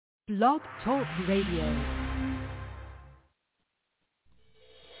Blog Talk Radio.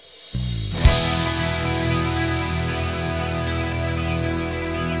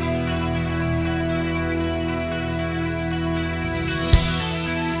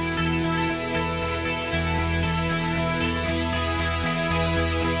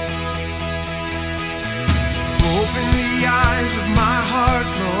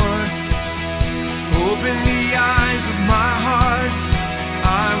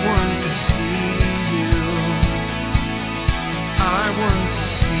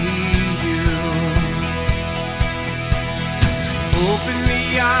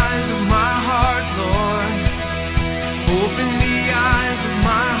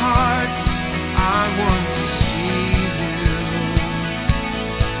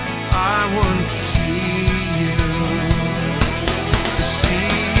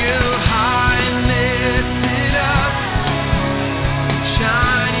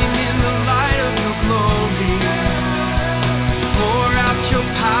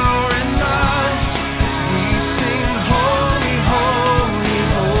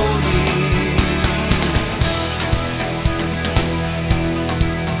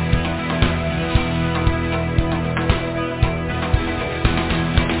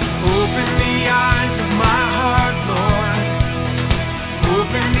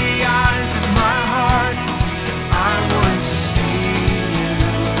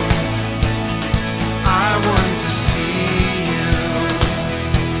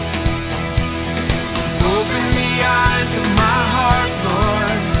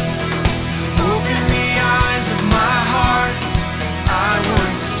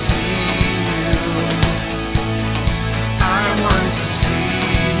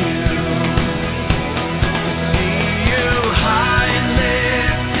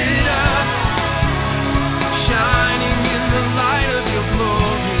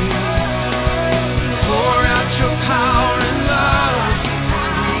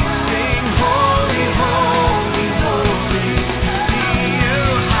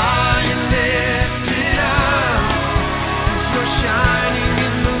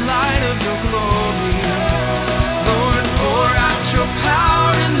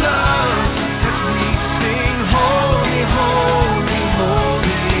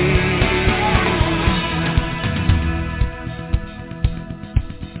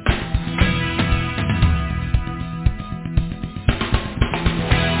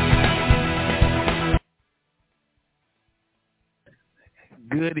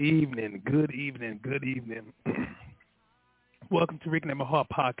 Good evening. Welcome to Reconnect My Heart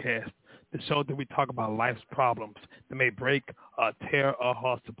podcast, the show that we talk about life's problems that may break or tear our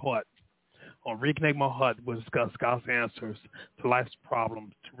hearts apart. On Reconnect My Heart, we'll discuss God's answers to life's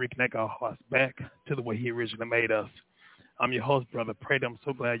problems to reconnect our hearts back to the way He originally made us. I'm your host, Brother Prater. I'm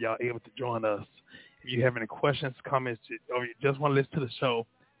so glad y'all able to join us. If you have any questions, comments, or you just want to listen to the show,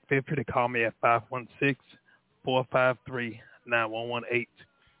 feel free to call me at 516-453-9118.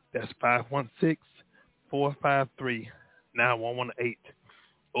 That's 516-453-9118.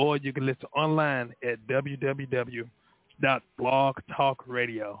 Or you can listen online at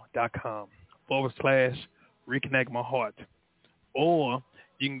www.blogtalkradio.com/Reconnect My Heart. Or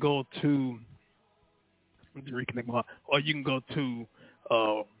you can go to Reconnect My Heart. Or you can go to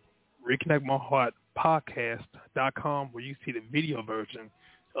ReconnectMyHeartPodcast.com where you see the video version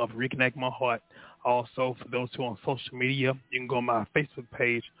of Reconnect My Heart. Also, for those who are on social media, you can go on my Facebook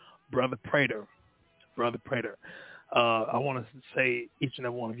page, Brother Prater. I want to say each and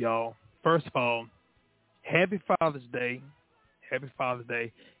every one of y'all, first of all, Happy Father's Day,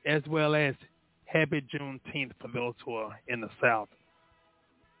 as well as Happy Juneteenth for those who are in the South.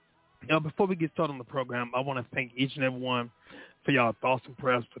 Now, before we get started on the program, I want to thank each and every one for y'all thoughts and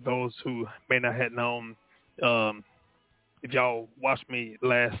prayers. For those who may not have known, if y'all watched me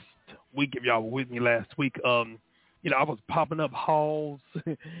last week, if y'all were with me last week, I was popping up hauls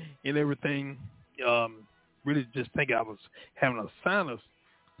and everything, really just thinking I was having a sinus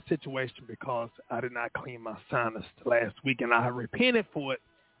situation because I did not clean my sinus last week, and I repented for it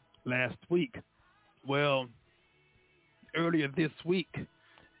last week. Well, earlier this week,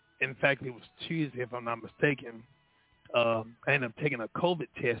 in fact, it was Tuesday, if I'm not mistaken, I ended up taking a COVID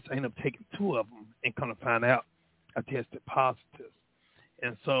test. I ended up taking 2 of them and come to find out I tested positive.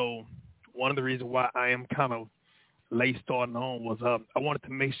 And so one of the reasons why I am kind of late starting on was I wanted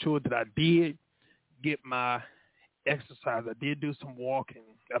to make sure that I did get my exercise. I did do some walking.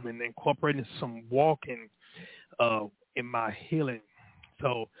 I've been incorporating some walking in my healing.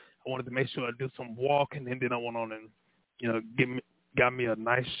 So I wanted to make sure I do some walking, and then I went on and, got me a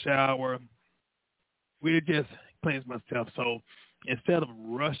nice shower. Really just cleansed myself. So instead of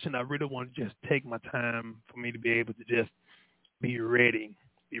rushing, I really want to just take my time for me to be able to just be ready,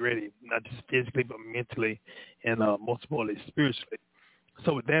 not just physically but mentally, and most importantly spiritually.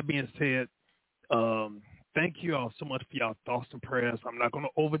 So with that being said, thank you all so much for y'all thoughts and prayers. I'm not going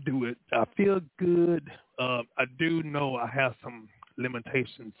to overdo it. I feel good. I do know I have some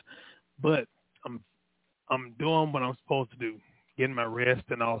limitations, but I'm doing what I'm supposed to do, getting my rest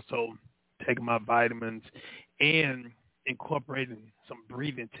and also taking my vitamins and incorporating some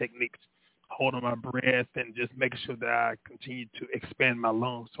breathing techniques, holding my breath and just making sure that I continue to expand my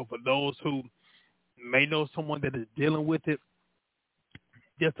lungs. So for those who may know someone that is dealing with it,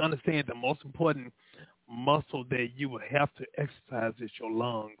 just understand the most important muscle that you will have to exercise is your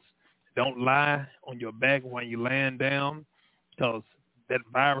lungs. Don't lie on your back when you're laying down because that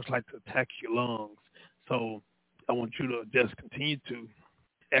virus likes to attack your lungs. So I want you to just continue to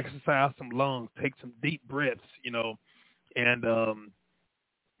exercise some lungs, take some deep breaths, and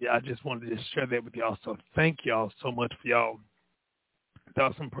I just wanted to just share that with y'all. So thank y'all so much for y'all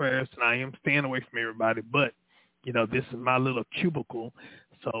thoughts and prayers. And I am staying away from everybody, but this is my little cubicle,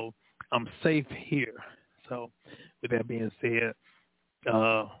 so I'm safe here. So with that being said,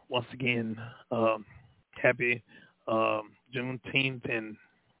 once again, happy Juneteenth and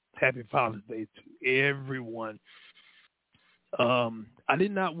happy Father's Day to everyone. I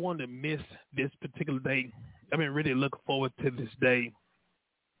did not want to miss this particular day. I've been really looking forward to this day.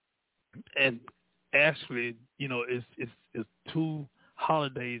 And actually, it's two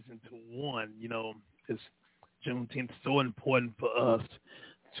holidays into one. It's Juneteenth is so important for us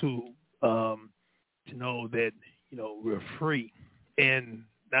to know that we're free, and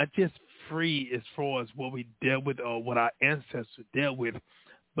not just free as far as what we dealt with or what our ancestors dealt with,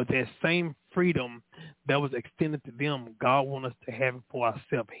 but that same freedom that was extended to them, God wants us to have it for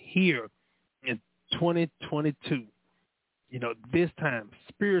ourselves here in 2022. This time,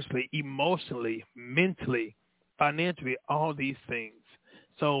 spiritually, emotionally, mentally, financially, all these things.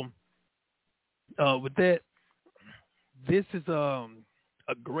 So with that, this is a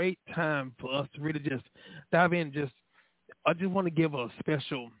great time for us to really just dive in. I just want to give a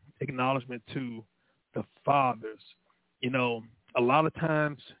special acknowledgement to the fathers. A lot of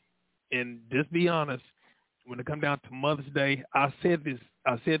times, and just be honest, when it comes down to Mother's Day, I said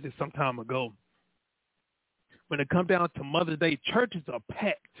this some time ago. When it comes down to Mother's Day, churches are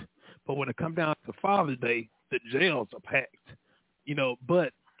packed. But when it comes down to Father's Day, the jails are packed.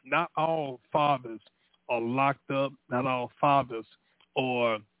 But not all fathers are locked up. Not all fathers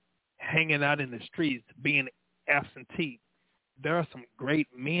are hanging out in the streets, being absentee. There are some great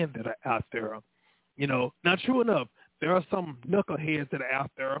men that are out there. Now true enough, there are some knuckleheads that are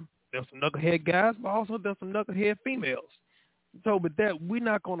out there. There's some knucklehead guys, but also there's some knucklehead females. So with that, we're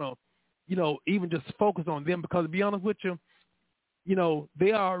not going to, even just focus on them because to be honest with you,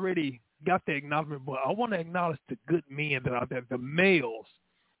 they already got the acknowledgement, but I want to acknowledge the good men that are there, the males.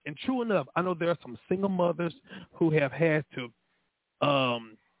 And true enough, I know there are some single mothers who have had to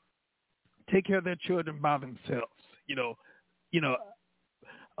take care of their children by themselves.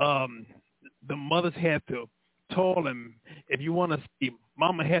 The mothers had to toil, and if you want to see,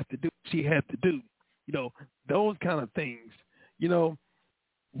 mama has to do what she has to do. Those kind of things.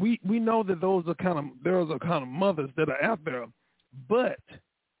 We know that those are kind of mothers that are out there, but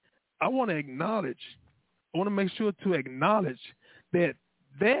I want to make sure to acknowledge that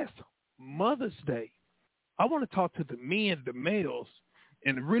that's Mother's Day. I want to talk to the men, the males,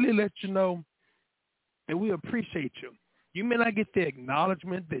 and really let you know that we appreciate you. You may not get the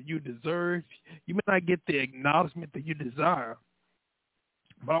acknowledgement that you deserve. You may not get the acknowledgement that you desire,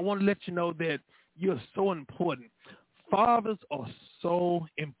 but I want to let you know that you're so important. Fathers are so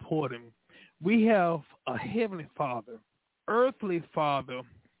important. We have a heavenly Father. Earthly Father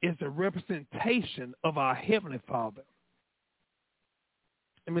is a representation of our heavenly Father.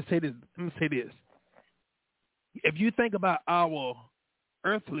 Let me say this. If you think about our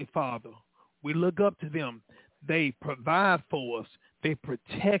earthly Father, we look up to them. They provide for us. They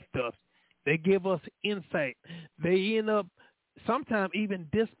protect us. They give us insight. They end up sometimes even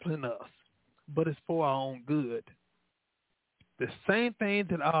discipline us, but it's for our own good. The same thing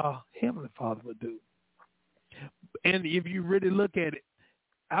that our Heavenly Father would do. And if you really look at it,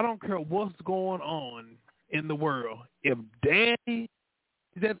 I don't care what's going on in the world. If Daddy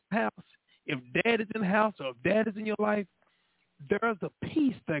is at the house, if Dad is in the house, or if Dad is in your life, there's a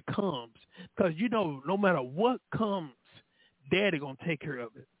peace that comes because no matter what comes, Daddy gonna take care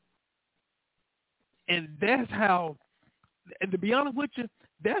of it. And that's how. And to be honest with you,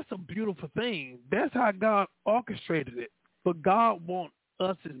 that's a beautiful thing. That's how God orchestrated it. But God wants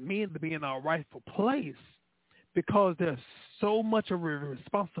us as men to be in our rightful place because there's so much of a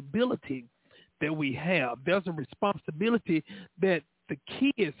responsibility that we have. There's a responsibility that the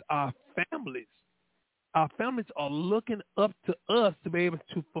kids, our families are looking up to us to be able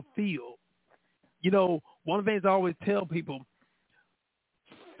to fulfill. You know, one of the things I always tell people,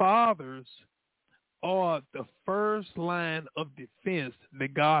 fathers are the first line of defense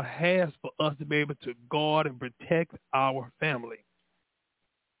that God has for us to be able to guard and protect our family.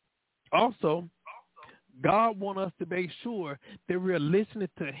 Also, God wants us to make sure that we're listening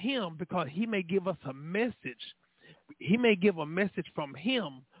to him, because he may give us a message. He may give a message from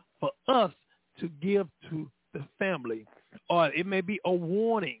him for us to give to the family. Or it may be a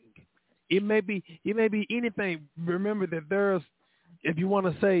warning. It may be anything. Remember that there's, if you want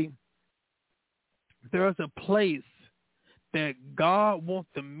to say, there's a place that God wants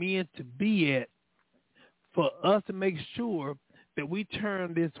the men to be at for us to make sure that we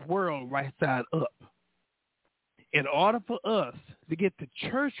turn this world right side up. In order for us to get the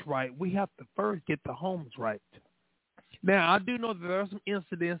church right, we have to first get the homes right. Now, I do know that there are some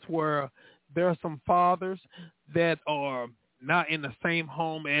incidents where there are some fathers that are not in the same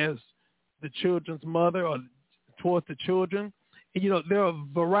home as the children's mother or towards the children. And, you know, there are a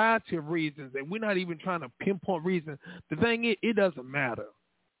variety of reasons, and we're not even trying to pinpoint reasons. The thing is, it doesn't matter,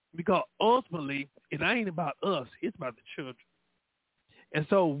 because ultimately, it ain't about us. It's about the children. And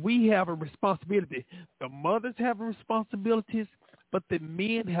so we have a responsibility. The mothers have responsibilities, but the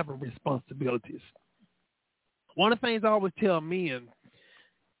men have responsibilities. One of the things I always tell men,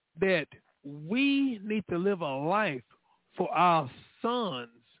 that we need to live a life for our sons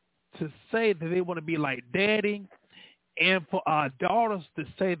to say that they want to be like daddy, and for our daughters to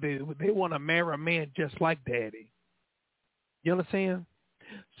say that they want to marry a man just like daddy. You understand?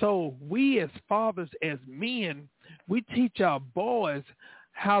 So we as fathers, as men, we teach our boys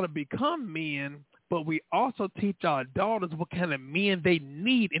how to become men, but we also teach our daughters what kind of men they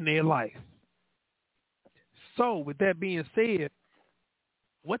need in their life. So with that being said,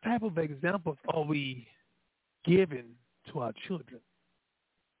 what type of examples are we giving to our children?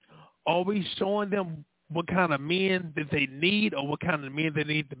 Are we showing them what kind of men that they need, or what kind of men they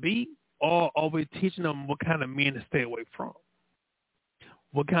need to be? Or are we teaching them what kind of men to stay away from?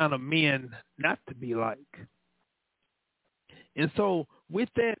 What kind of men not to be like? And so with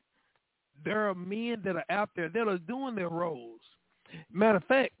that, there are men that are out there that are doing their roles. Matter of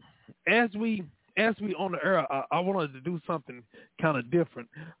fact, as we on the air, I wanted to do something kind of different.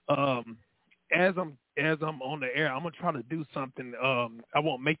 As I'm on the air, I'm gonna try to do something. I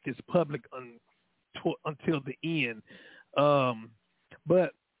won't make this public until the end.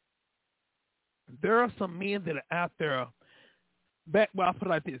 But there are some men that are out there. I'll put it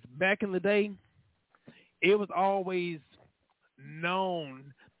like this. Back in the day, it was always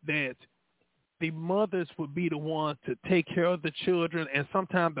known that the mothers would be the ones to take care of the children, and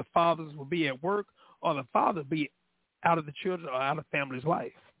sometimes the fathers would be at work, or the father would be out of the children or out of family's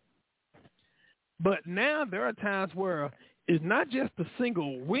life. But now there are times where it's not just the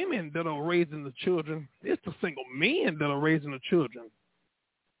single women that are raising the children, it's the single men that are raising the children.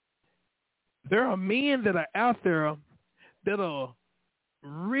 There are men that are out there that are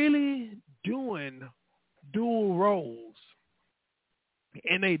really doing dual roles,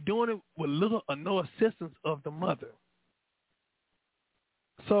 and they doing it with little or no assistance of the mother.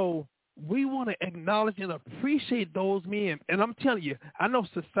 So we want to acknowledge and appreciate those men. And I'm telling you, I know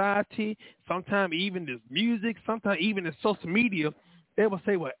society, sometimes even this music, sometimes even in social media, they will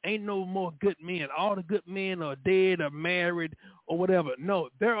say, well, ain't no more good men. All the good men are dead or married or whatever. No,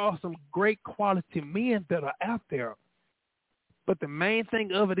 there are some great quality men that are out there. But the main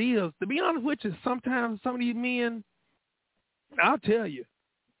thing of it is, to be honest with you, sometimes some of these men, I'll tell you,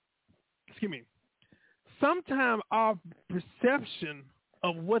 sometimes our perception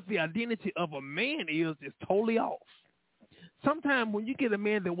of what the identity of a man is totally off. Sometimes when you get a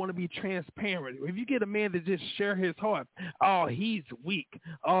man that want to be transparent, if you get a man that just share his heart, oh, he's weak,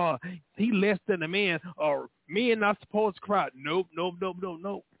 he less than a man, or men not supposed to cry. Nope.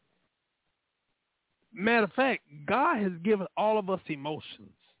 Matter of fact, God has given all of us emotions.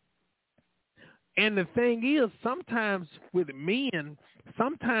 And the thing is, sometimes with men,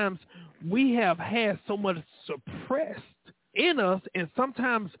 sometimes we have had so much suppressed in us, and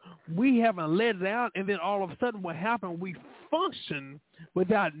sometimes we haven't let it out, and then all of a sudden what happened, we function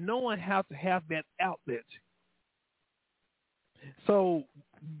without knowing how to have that outlet. So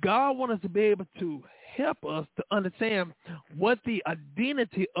God wants us to be able to help us to understand what the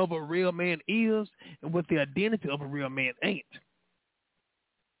identity of a real man is and what the identity of a real man ain't.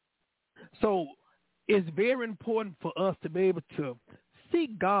 So it's very important for us to be able to see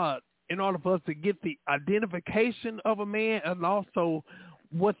God in order for us to get the identification of a man and also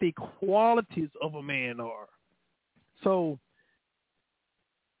what the qualities of a man are. So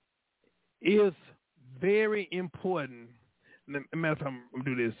it's very important. Matter of fact, I'm going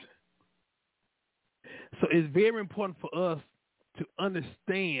to do this. So it's very important for us to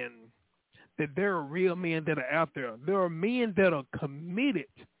understand that there are real men that are out there. There are men that are committed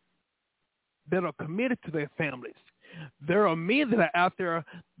to their families. There are men that are out there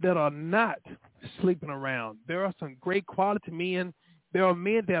that are not sleeping around. There are some great quality men. There are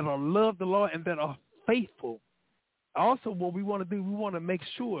men that are love the Lord and that are faithful. Also, what we want to do, we want to make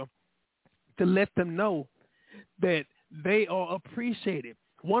sure to let them know that they are appreciated.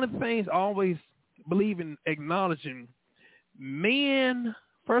 One of the things I always believe in acknowledging, men,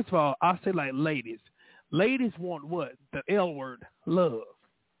 first of all, I say like ladies. Ladies want what? The L word, love.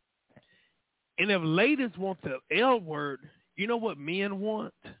 And if ladies want the L word, you know what men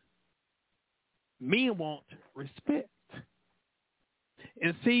want? Men want respect.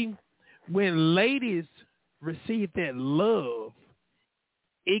 And see, when ladies receive that love,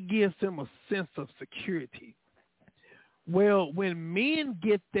 it gives them a sense of security. Well, when men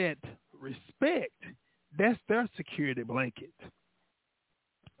get that respect, that's their security blanket.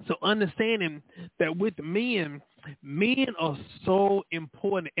 So understanding that with men are so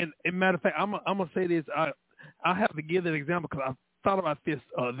important. And matter of fact, I'm gonna say this. I have to give an example because I thought about this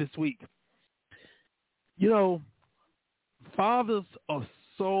this week. You know, fathers are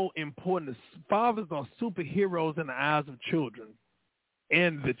so important. Fathers are superheroes in the eyes of children,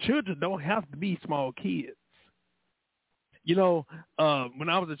 and the children don't have to be small kids. You know, when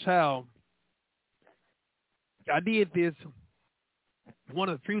I was a child, I did this. One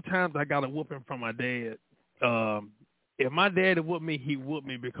of the few times I got a whooping from my dad. If my dad had whooped me, he whooped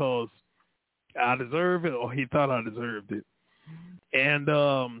me because I deserved it or he thought I deserved it. And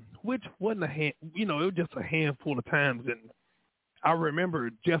which wasn't it was just a handful of times. And I remember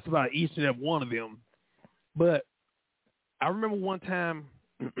just about each and every one of them. But I remember one time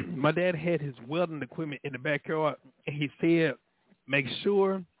my dad had his welding equipment in the backyard, and he said, make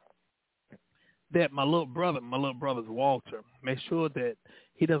sure that my little brother's Walter, make sure that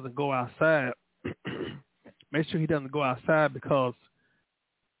he doesn't go outside. Make sure he doesn't go outside because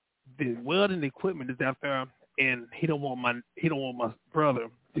the welding equipment is out there, and he don't want my brother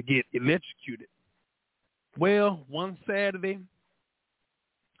to get electrocuted. Well, one Saturday,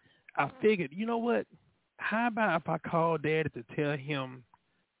 I figured, you know what? How about if I call Daddy to tell him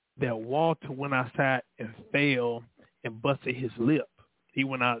that Walter went outside and fell and busted his lip? He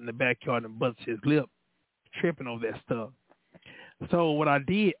went out in the backyard and busted his lip, tripping over that stuff. So what I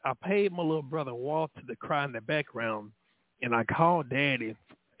did, I paid my little brother Walter to cry in the background, and I called Daddy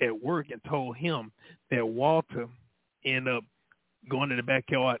at work and told him that Walter ended up going in the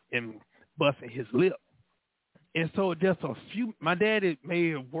backyard and busting his lip. And so my daddy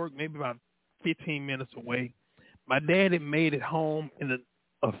made it work maybe about 15 minutes away. My daddy made it home in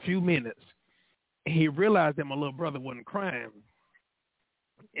a few minutes. And he realized that my little brother wasn't crying.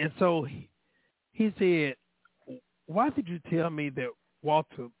 And so he said, why did you tell me that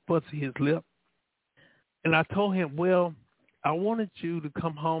Walter busted his lip? And I told him, well, I wanted you to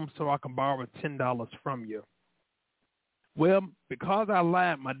come home so I can borrow $10 from you. Well, because I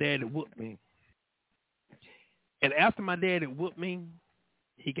lied, my daddy whooped me. And after my daddy whooped me,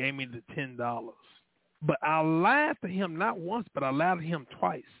 he gave me the $10. But I lied to him not once, but I lied to him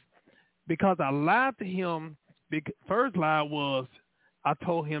twice. Because I lied to him, first lie was I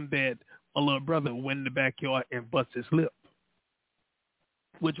told him that my little brother went in the backyard and busted his lip,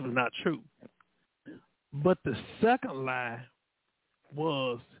 which was not true. But the second lie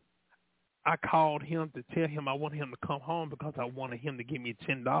was I called him to tell him I wanted him to come home because I wanted him to give me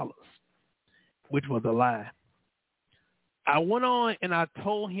 $10, which was a lie. I went on and I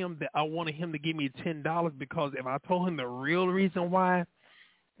told him that I wanted him to give me $10 because if I told him the real reason why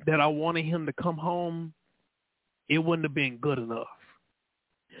that I wanted him to come home, it wouldn't have been good enough.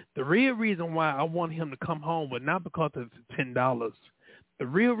 The real reason why I wanted him to come home was not because of the $10. The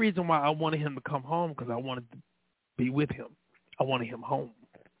real reason why I wanted him to come home because I wanted to be with him. I wanted him home.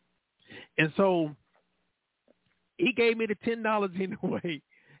 And so he gave me the $10 anyway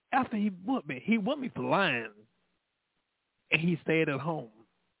after he whooped me. He whooped me for lying. And he stayed at home.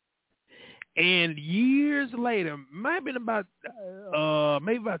 And years later, might have been about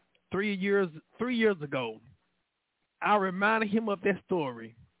maybe about 3 years ago, I reminded him of that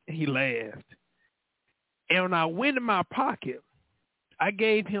story, and he laughed. And when I went in my pocket, I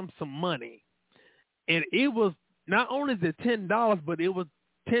gave him some money, and it was not only the $10, but it was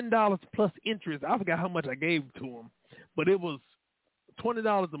 $10 plus interest. I forgot how much I gave to him, but it was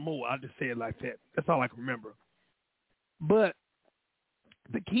 $20 or more. I just say it like that. That's all I can remember. But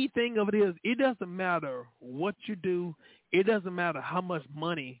the key thing of it is, it doesn't matter what you do. It doesn't matter how much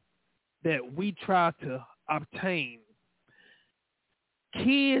money that we try to obtain.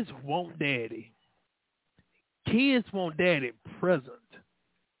 Kids want daddy. Kids want daddy present.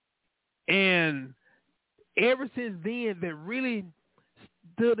 And ever since then, that really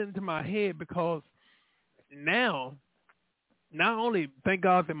stood into my head, because now, not only thank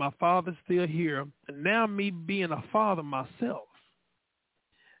God that my father's still here, and now me being a father myself,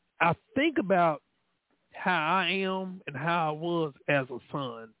 I think about how I am and how I was as a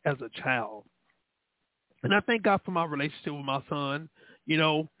son, as a child. And I thank God for my relationship with my son. You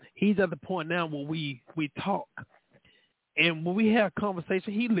know, he's at the point now where we talk. And when we have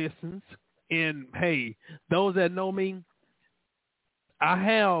conversation, he listens. And, hey, those that know me,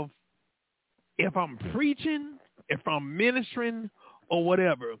 if I'm preaching, if I'm ministering or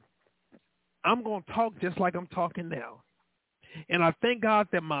whatever, I'm going to talk just like I'm talking now. And I thank God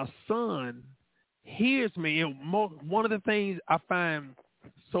that my son hears me. And one of the things I find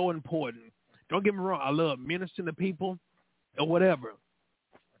so important, don't get me wrong, I love ministering to people or whatever.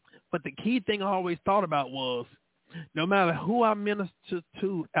 But the key thing I always thought about was, no matter who I minister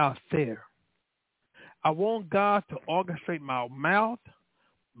to out there, I want God to orchestrate my mouth,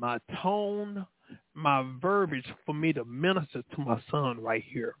 my tone, my verbiage for me to minister to my son right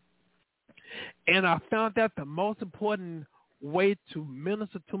here. And I found that the most important way to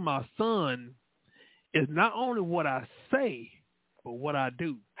minister to my son is not only what I say, but what I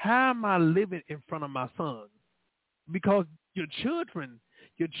do. How am I living in front of my son? Because your children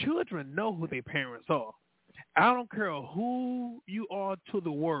know who their parents are. I don't care who you are to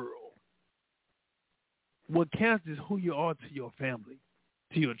the world. What counts is who you are to your family,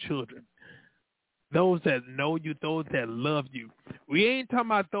 to your children. Those that know you, those that love you. We ain't talking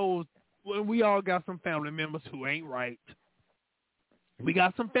about those, well, we all got some family members who ain't right. We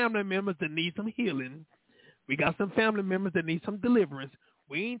got some family members that need some healing. We got some family members that need some deliverance.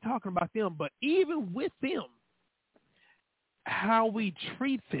 We ain't talking about them, but even with them, how we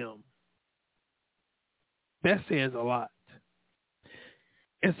treat them, that says a lot.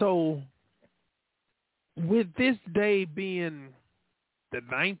 And so, with this day being the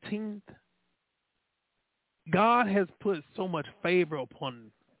 19th, God has put so much favor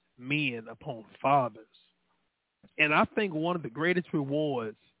upon men, upon fathers. And I think one of the greatest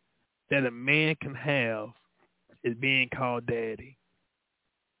rewards that a man can have is being called daddy.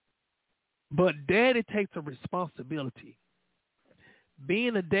 But daddy takes a responsibility.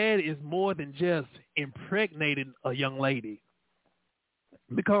 Being a daddy is more than just impregnating a young lady,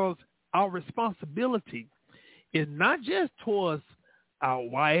 because our responsibility is not just towards our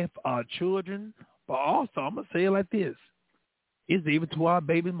wife, our children, but also, I'm going to say it like this, it's even to our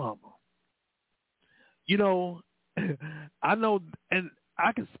baby mama. You know, I know, and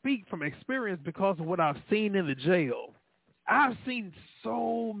I can speak from experience because of what I've seen in the jail. I've seen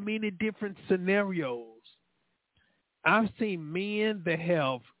so many different scenarios. I've seen men that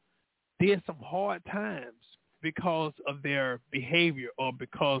have did some hard times because of their behavior or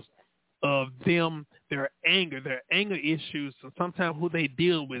because of their anger issues, and sometimes who they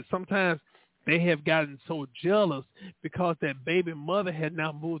deal with. Sometimes they have gotten so jealous because that baby mother had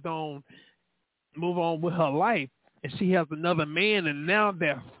now move on with her life, and she has another man, and now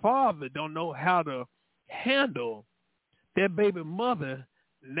their father don't know how to handle their baby mother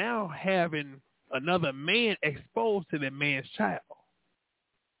now having another man exposed to that man's child.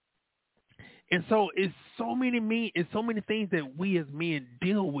 And so it's so many things that we as men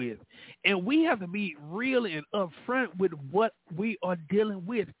deal with. And we have to be real and upfront with what we are dealing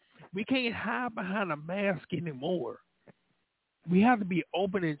with. We can't hide behind a mask anymore. We have to be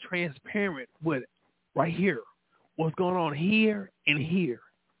open and transparent with right here, what's going on here and here.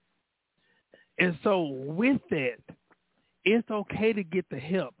 And so with that, it's okay to get the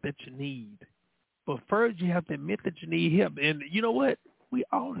help that you need. But first, you have to admit that you need help. And you know what? We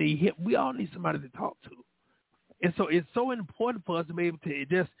all need help. We all need somebody to talk to. And so it's so important for us to be able to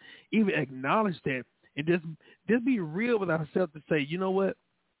just even acknowledge that and just be real with ourselves to say, you know what?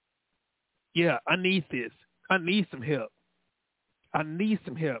 Yeah, I need this. I need some help. I need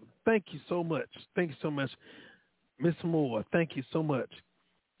some help. Thank you so much. Thank you so much, Miss Moore. Thank you so much.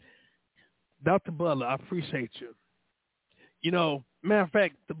 Dr. Butler, I appreciate you. You know, matter of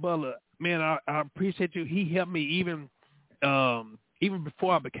fact, the Butler, man, I appreciate you. He helped me even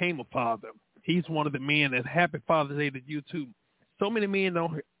before I became a father. He's one of the men that Happy Father's Day to you too. So many men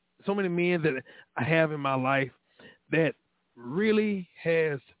that I have in my life that really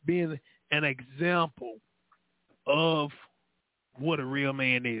has been an example of what a real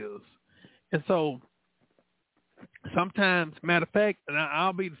man is. And so sometimes, matter of fact, and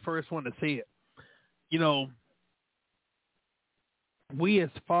I'll be the first one to say it, you know, we as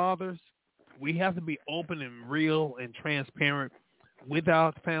fathers, we have to be open and real and transparent with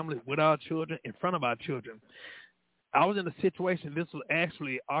our family, with our children, in front of our children. I was in a situation, this was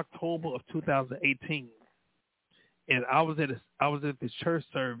actually October of 2018, and I was at this church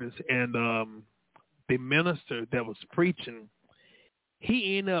service, and the minister that was preaching,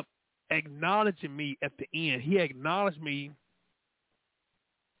 he ended up acknowledging me at the end. He acknowledged me.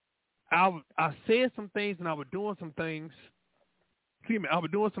 I said some things, and I was doing some things. Excuse me, I was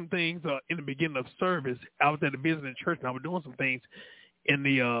doing some things in the beginning of service. I was at a visiting church, and I was doing some things in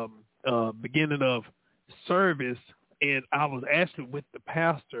the beginning of service, and I was actually with the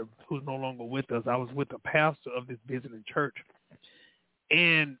pastor who's no longer with us. I was with the pastor of this visiting church,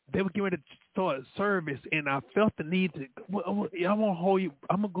 and they were getting ready to start service, and I felt the need to, I want to hold you.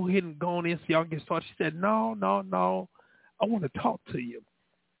 I'm going to go ahead and go on in so y'all get started. She said, no, I want to talk to you.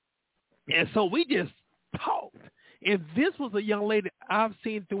 And so we just talked. And this was a young lady I've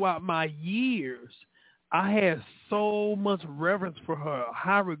seen throughout my years. I had so much reverence for her,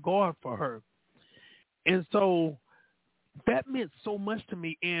 high regard for her. And so that meant so much to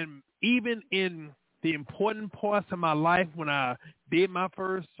me. And even in the important parts of my life, when I did my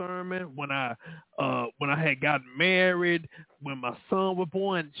first sermon, when I had gotten married, when my son was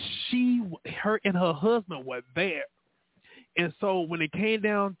born, her and her husband were there. And so when it came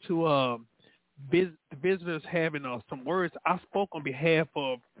down to the visitors having some words, I spoke on behalf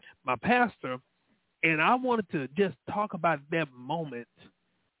of my pastor, and I wanted to just talk about that moment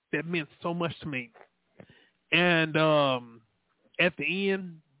that meant so much to me. And at the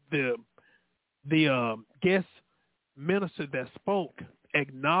end, the guest minister that spoke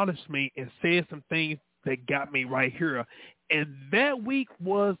acknowledged me and said some things that got me right here. And that week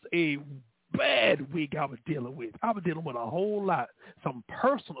was a bad week I was dealing with. I was dealing with a whole lot, some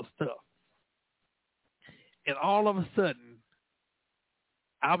personal stuff. And all of a sudden,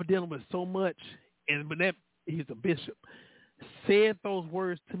 I was dealing with so much, and when he's a bishop, said those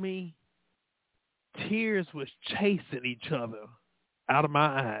words to me, tears was chasing each other out of my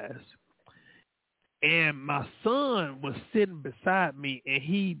eyes. And my son was sitting beside me, and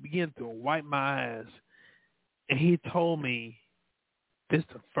he began to wipe my eyes. And he told me this is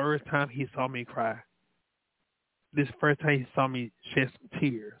the first time he saw me cry. This is the first time he saw me shed some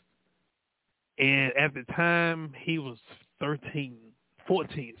tears. And at the time, he was 13,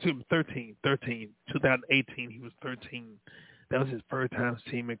 2018, he was 13. That was his first time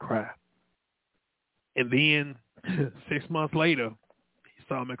seeing me cry. And then 6 months later, he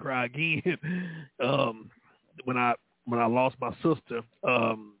saw me cry again. When I lost my sister,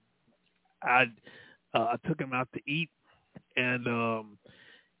 I took him out to eat, and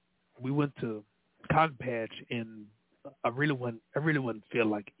we went to Cotton Patch, and I really wouldn't feel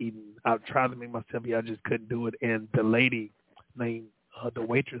like eating. I tried to make myself eat, I just couldn't do it. And the lady named, the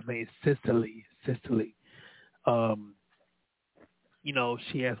waitress named Cicely, you know,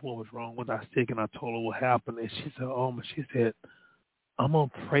 she asked what was wrong, was I sick, and I told her what happened, and she said, I'm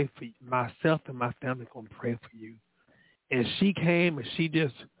gonna pray for you. Myself and my family gonna pray for you. And she came and she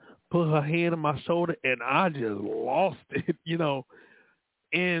just put her hand on my shoulder, and I just lost it, you know.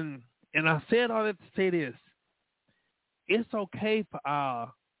 And I said all that to say this. It's okay for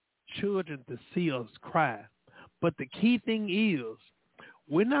our children to see us cry. But the key thing is,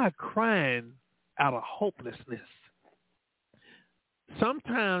 we're not crying out of hopelessness.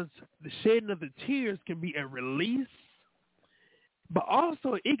 Sometimes the shedding of the tears can be a release, but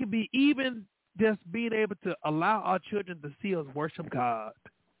also it can be even just being able to allow our children to see us worship God.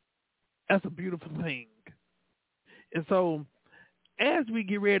 That's a beautiful thing. And so as we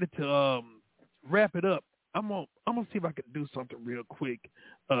get ready to wrap it up, I'm gonna see if I can do something real quick.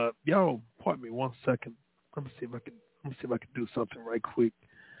 Y'all, pardon me 1 second. Let me see if I can do something right quick.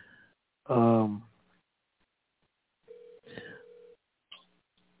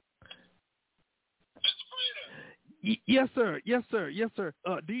 Yes, sir.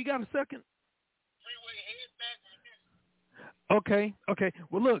 Do you got a second? Okay.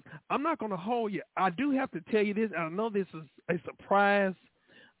 Well, look, I'm not going to hold you. I do have to tell you this. I know this is a surprise.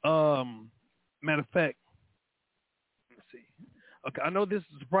 Matter of fact, let's see. Okay, I know this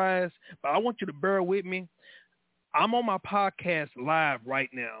is a surprise, but I want you to bear with me. I'm on my podcast live right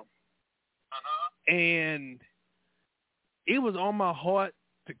now. And it was on my heart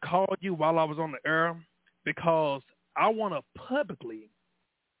to call you while I was on the air because I want to publicly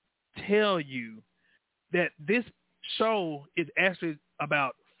tell you that this show is actually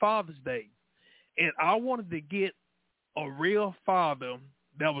about Father's Day. And I wanted to get a real father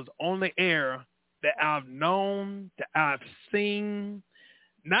that was on the air that I've known, that I've seen,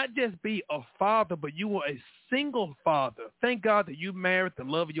 not just be a father, but you were a single father. Thank God that you married the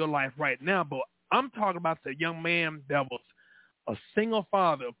love of your life right now. But I'm talking about the young man that was a single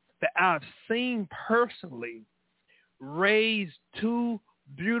father that I've seen personally raise two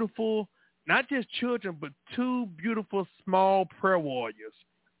beautiful, not just children, but two beautiful small prayer warriors.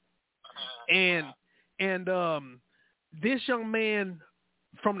 And this young man,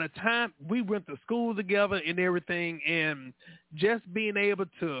 from the time we went to school together and everything, and just being able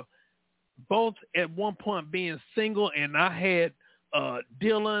to both at one point being single, and I had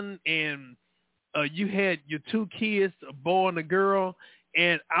Dylan, and you had your two kids, a boy and a girl,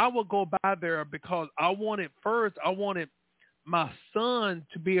 and I would go by there because I wanted my son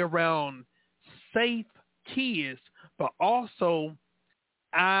to be around safe kids, but also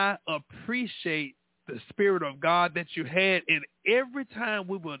I appreciate the Spirit of God that you had. And every time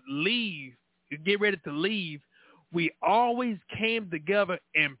we would leave, get ready to leave, we always came together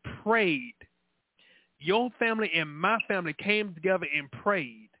and prayed. Your family and my family came together and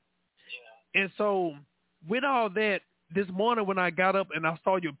prayed. And so with all that, this morning when I got up and I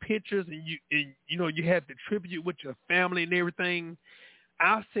saw your pictures and you had the tribute with your family and everything,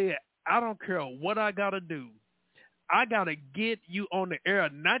 I said, I don't care what I got to do. I got to get you on the air,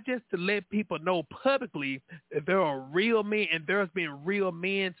 not just to let people know publicly that there are real men, and there's been real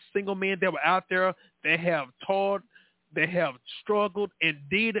men, single men that were out there that have taught, that have struggled and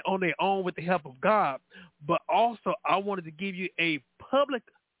did it on their own with the help of God. But also I wanted to give you a public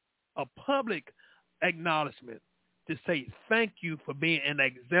acknowledgement to say thank you for being an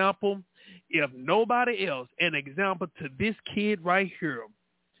example, if nobody else, an example to this kid right here.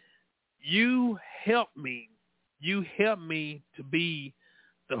 You helped me to be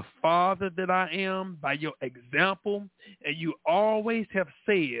the father that I am by your example, and you always have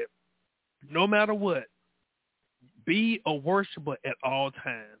said, no matter what, be a worshiper at all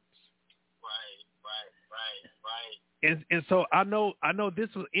times. Right. And so I know this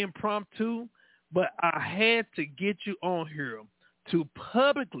was impromptu, but I had to get you on here to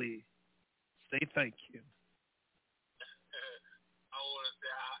publicly say thank you. I want to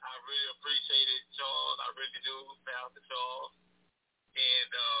say I really appreciate it, Charles. I really do, Pastor Charles.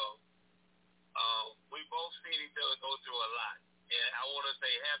 And we both seen each other go through a lot. And I want to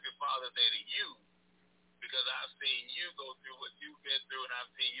say Happy Father's Day to you, because I've seen you go through what you've been through, and I've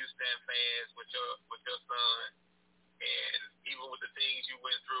seen you stand fast with your son, and even with the things you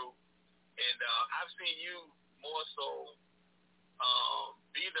went through. And I've seen you more so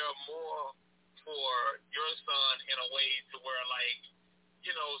be there more for your son in a way to where, like,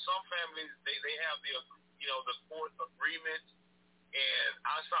 some families, they have the court agreement, and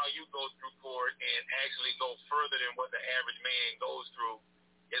I saw you go through court and actually go further than what the average man goes through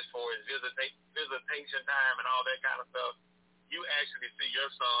as far as visitation time and all that kind of stuff. You actually see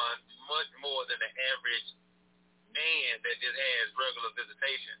your son much more than the average man that just has regular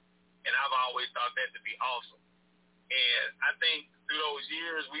visitation. And I've always thought that to be awesome. And I think through those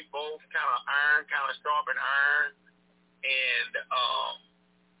years, we both kind of sharpened iron, and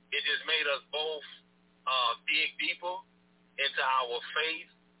it just made us both dig deeper into our faith,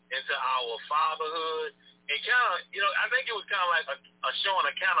 into our fatherhood, and I think it was kind of like a showing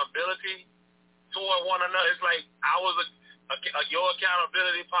accountability toward one another. It's like I was your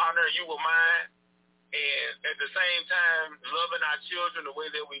accountability partner, you were mine, and at the same time loving our children the way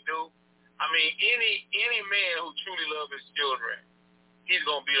that we do. I mean, any man who truly loves his children, he's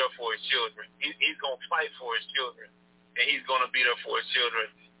going to be there for his children. He's going to fight for his children, and he's going to be there for his children.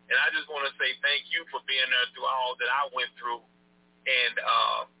 And I just want to say thank you for being there through all that I went through, and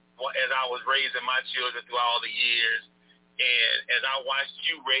as I was raising my children through all the years, and as I watched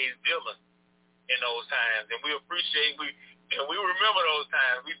you raise Dylan in those times. And we appreciate, we remember those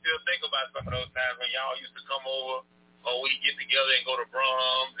times. We still think about some of those times when y'all used to come over, or we get together and go to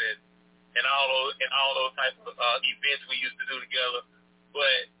Brahms and all those types of events we used to do together.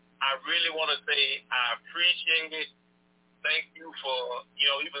 But I really want to say I appreciate it. Thank you for,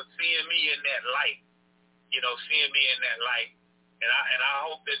 even seeing me in that light, And I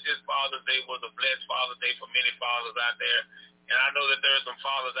hope that this Father's Day was a blessed Father's Day for many fathers out there. And I know that there are some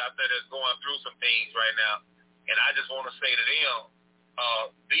fathers out there that's going through some things right now. And I just want to say to them,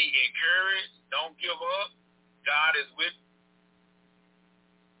 be encouraged. Don't give up. God is with you.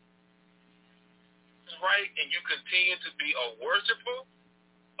 Right, and you continue to be a worshiper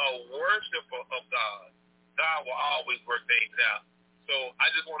of God. God will always work things out. So I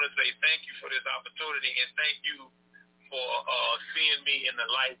just want to say thank you for this opportunity, and thank you for seeing me in the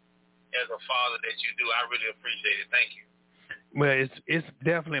light as a father that you do. I really appreciate it. Thank you. Well, it's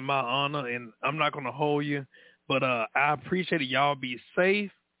definitely my honor, and I'm not gonna hold you, but I appreciate it. Y'all be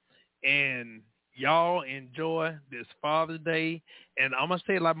safe, and y'all enjoy this Father's Day. And I'm gonna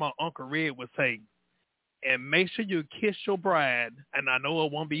say it like my Uncle Red would say, and make sure you kiss your bride. And I know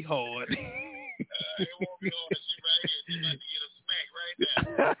it won't be hard. It won't be hard. She right here. She about to get a smack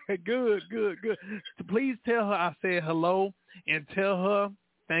right now. Good. So please tell her I said hello, and tell her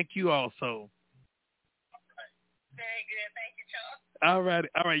thank you also. Very good. Thank you, Charles. All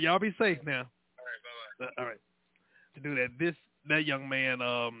right. Y'all be safe now. All right, bye-bye. All right. To do that, that young man,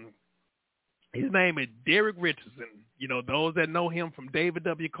 his name is Derek Richardson. You know, those that know him from David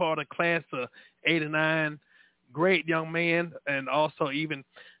W. Carter, class of '89, great young man, and also even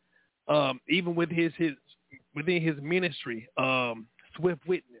with within his ministry, Swift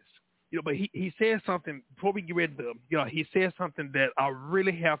Witness. You know, but he said something before we get ready to. He said something that I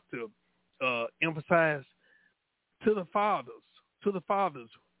really have to emphasize to the fathers.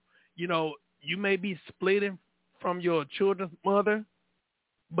 You know, you may be splitting from your children's mother,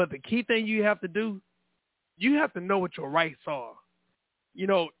 but the key thing you have to do, you have to know what your rights are. You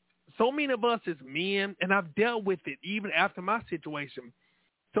know, so many of us as men, and I've dealt with it even after my situation,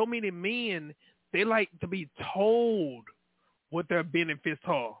 so many men, they like to be told what their benefits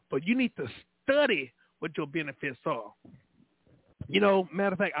are, but you need to study what your benefits are. You know,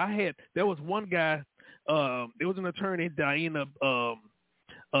 matter of fact, there was one guy, there was an attorney that I ended up,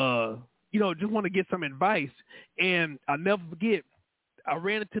 just want to get some advice. And I'll never forget, I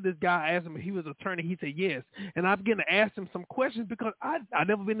ran into this guy, I asked him if he was an attorney. He said yes. And I began to ask him some questions because I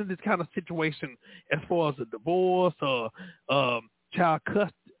never been in this kind of situation as far as a divorce or child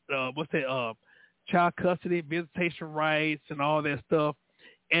custody, visitation rights, and all that stuff.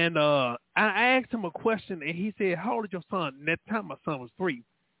 And I asked him a question, and he said, "How old is your son?" And at the time, my son was 3.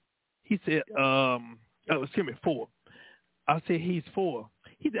 He said, 4. I said, "He's 4."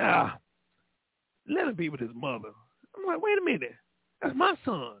 He said, "Let him be with his mother." I'm like, "Wait a minute. That's my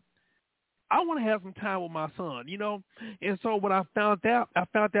son. I want to have some time with my son," you know? And so what I found out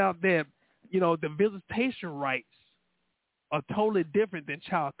that, you know, the visitation rights are totally different than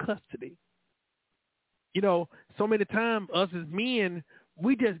child custody. You know, so many times us as men,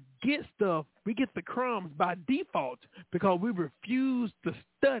 we just get stuff, we get the crumbs by default because we refuse to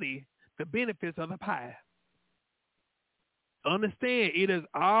study the benefits of the pie. Understand, it is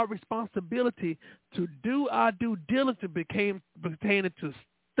our responsibility to do our due diligence pertaining to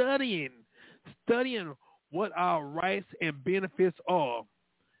studying what our rights and benefits are.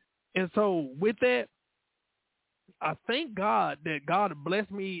 And so with that, I thank God that God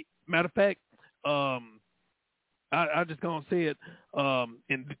blessed me. Matter of fact, I just gonna say it,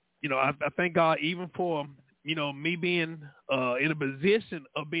 and you know, I thank God even for, you know, me being in a position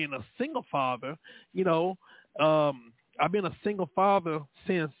of being a single father. You know, I've been a single father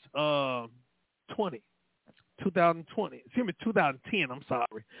since 2020. 2010. I'm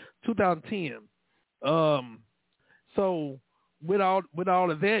sorry, 2010. So with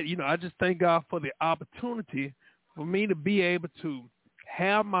all of that, you know, I just thank God for the opportunity for me to be able to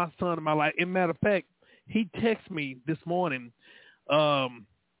have my son in my life. As a matter of fact, he texted me this morning,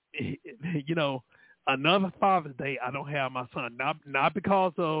 you know, another Father's Day I don't have my son. Not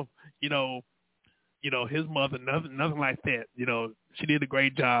because of, you know, his mother, nothing like that. You know, she did a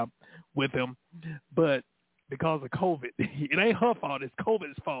great job with him, but because of COVID. It ain't her fault, it's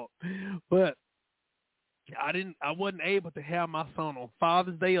COVID's fault. But I wasn't able to have my son on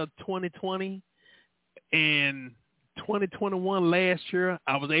Father's Day of 2020, and 2021 last year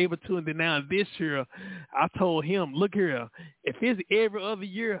I was able to, and then now this year I told him, look here, if it's every other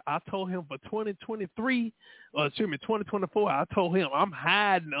year, I told him for 2024, I told him I'm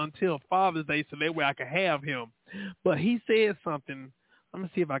hiding until Father's Day so that way I can have him. But he said something, let me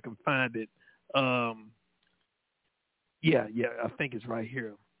see if I can find it. Yeah, I think it's right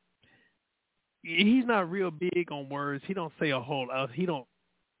here. He's not real big on words. He don't say a whole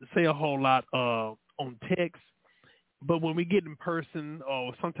lot on text. But when we get in person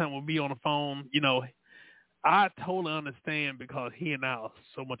or sometimes we'll be on the phone, you know, I totally understand because he and I are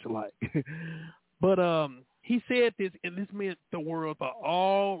so much alike. But he said this, and this meant the world for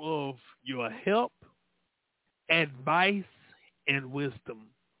all of your help, advice, and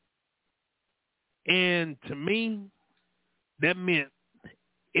wisdom. And to me, that meant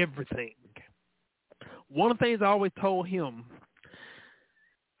everything. One of the things I always told him,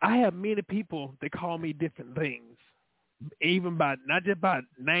 I have many people that call me different things, even by not just by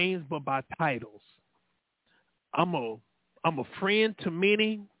names but by titles. I'm a friend to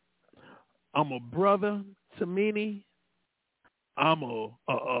many. I'm a brother to many. I'm a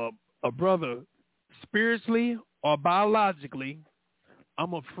a brother spiritually or biologically.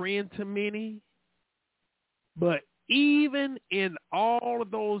 I'm a friend to many. But even in all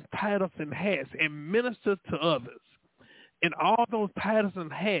of those titles and hats and minister to others, in all those titles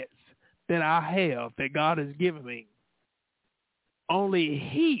and hats that I have, that God has given me, only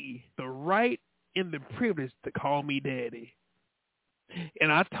he, the right and the privilege to call me daddy.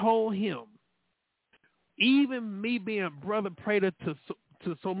 And I told him, even me being brother Prater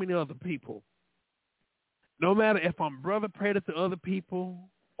to so many other people, no matter if I'm brother Prater to other people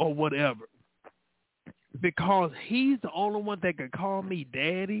or whatever, because he's the only one that can call me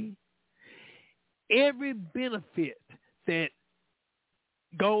daddy, every benefit that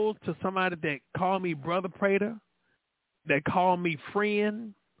goes to somebody that call me brother Prater, that call me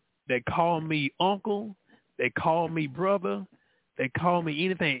friend, that call me uncle, that call me brother, that call me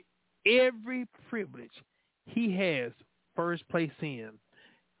anything, every privilege he has first place in.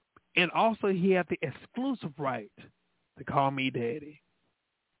 And also he has the exclusive right to call me daddy.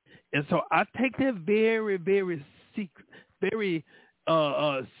 And so I take that very, very secret, very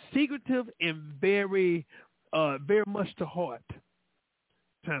secretive and very much to heart. I'm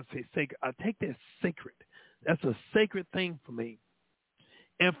trying to say sacred. I take that sacred. That's a sacred thing for me.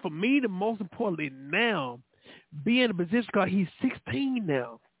 And for me, the most importantly now, being in a position, because he's 16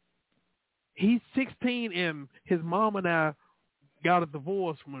 now. He's 16 and his mom and I got a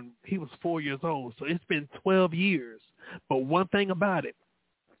divorce when he was 4 years old. So it's been 12 years. But one thing about it,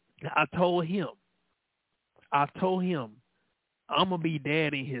 I told him, I'm going to be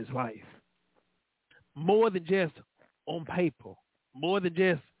dad in his life. More than just on paper, more than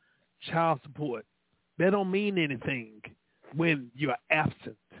just child support. That don't mean anything when you're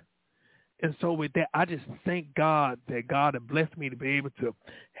absent. And so with that, I just thank God that God has blessed me to be able to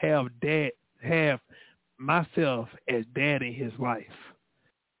have myself as dad in his life.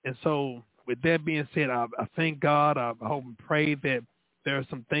 And so with that being said, I thank God. I hope and pray that there are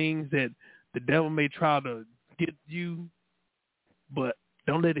some things that the devil may try to get you, but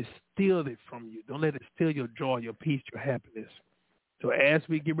don't let it steal it from you. Don't let it steal your joy, your peace, your happiness. So as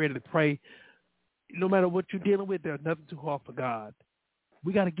we get ready to pray, no matter what you're dealing with, there's nothing too hard for God.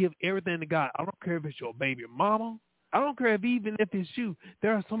 We got to give everything to God. I don't care if it's your baby mama. I don't care even if it's you.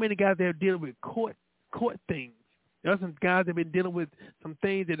 There are so many guys that are dealing with court things. There are some guys that have been dealing with some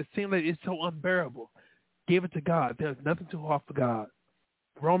things that it seems like it's so unbearable. Give it to God. There's nothing too hard for God.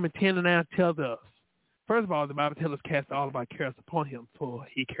 Romans 10:9 tells us, first of all, the Bible tells us cast all of our cares upon him, for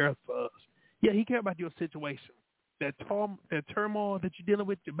he cares for us. Yeah, he cares about your situation. That turmoil that you're dealing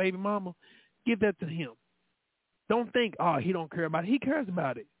with, your baby mama, give that to him. Don't think, he don't care about it. He cares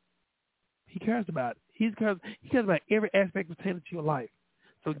about it. He cares about it. He cares about every aspect pertaining to your life.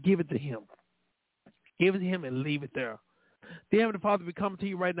 So give it to him. Give it to him and leave it there. Dear Heavenly Father, we come to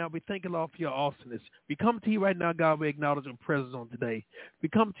you right now. We thank you, Lord, for your awesomeness. We come to you right now, God. We acknowledge your presence on today. We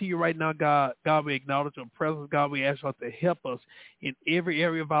come to you right now, God. God, we acknowledge your presence. God, we ask you to help us in every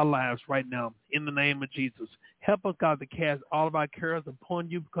area of our lives right now, in the name of Jesus. Help us, God, to cast all of our cares upon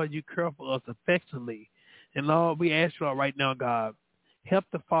you because you care for us affectionately. And, Lord, we ask you right now, God, help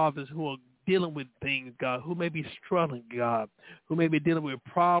the fathers who are dealing with things, God, who may be struggling, God, who may be dealing with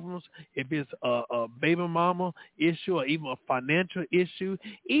problems, if it's a baby mama issue or even a financial issue,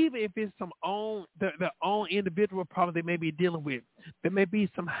 even if it's their own individual problems they may be dealing with. There may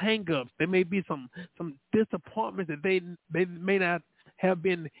be some hang-ups. There may be some disappointments that they may not have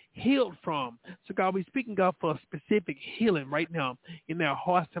been healed from. So, God, we're speaking, God, for a specific healing right now in their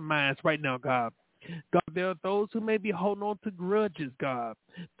hearts and minds right now, God. God, there are those who may be holding on to grudges, God.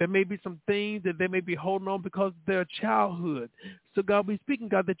 There may be some things that they may be holding on because of their childhood. So, God, we're speaking,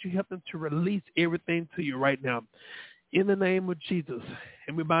 God, that you help them to release everything to you right now. In the name of Jesus.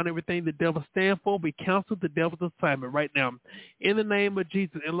 And we bind everything the devil stands for. We cancel the devil's assignment right now. In the name of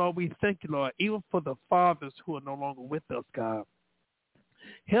Jesus. And, Lord, we thank you, Lord, even for the fathers who are no longer with us, God.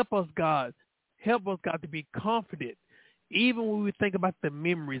 Help us, God. Help us, God, to be confident. Even when we think about the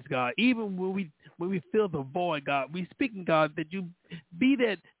memories, God, even when we feel the void, God, we speaking, God, that you be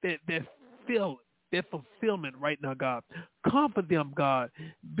that fulfillment right now, God. Comfort them, God.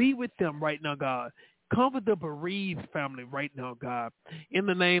 Be with them right now, God. Comfort the bereaved family right now, God. In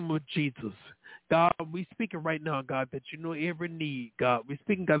the name of Jesus. God, we speaking right now, God, that you know every need, God. We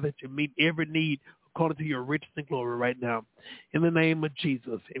speaking, God, that you meet every need according to your riches and glory right now, in the name of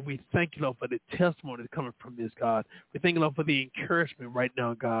Jesus. And we thank you, Lord, for the testimony coming from this, God. We thank you, Lord, for the encouragement right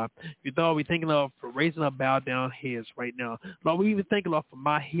now, God. We thank you, Lord, for raising our bowed down heads right now. Lord, we even thank you, Lord, for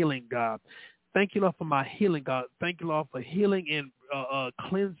my healing, God. Thank you, Lord, for my healing, God. Thank you, Lord, for healing and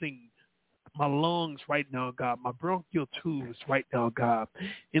cleansing my lungs right now, God, my bronchial tubes right now, God,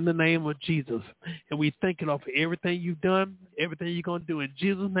 in the name of Jesus. And we thank you, Lord, for everything you've done, everything you're going to do. In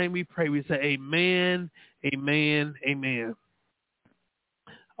Jesus' name we pray. We say amen, amen, amen.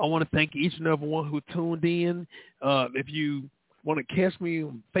 I want to thank each and every one who tuned in. If you want to catch me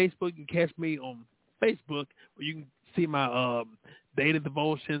on Facebook, you can catch me on Facebook, where you can see my daily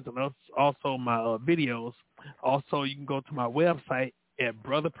devotions and also my videos. Also, you can go to my website at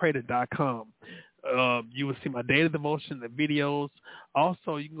brotherprater.com. You will see my daily devotion and videos.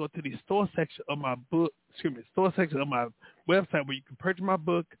 Also, you can go to the store section of my store section of my website, where you can purchase my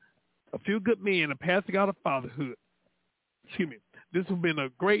book, A Few Good Men, A Passing Out of Fatherhood. This has been a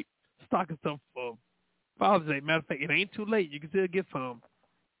great stocking stuff for Father's Day. Matter of fact, it ain't too late. You can still get some.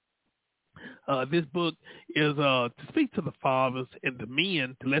 This book is to speak to the fathers and the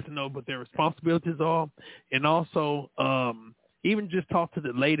men, to let them know what their responsibilities are, and also even just talk to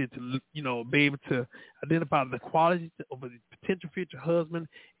the lady to, be able to identify the qualities of a potential future husband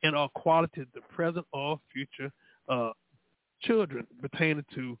and our qualities of the present or future children, pertaining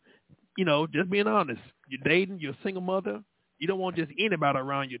to, just being honest. You're dating, you're a single mother. You don't want just anybody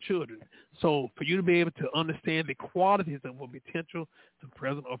around your children. So for you to be able to understand the qualities of what potential to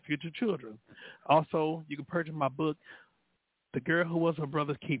present or future children. Also, you can purchase my book, The Girl Who Was Her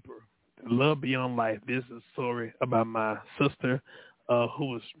Brother's Keeper, Love Beyond Life. This is a story about my sister who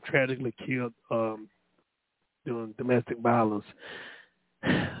was tragically killed during domestic violence.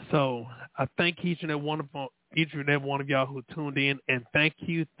 So I thank each and every one of y'all who tuned in, and thank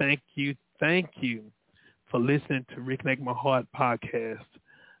you for listening to Reconnect My Heart podcast.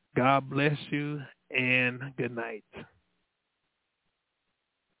 God bless you, and good night.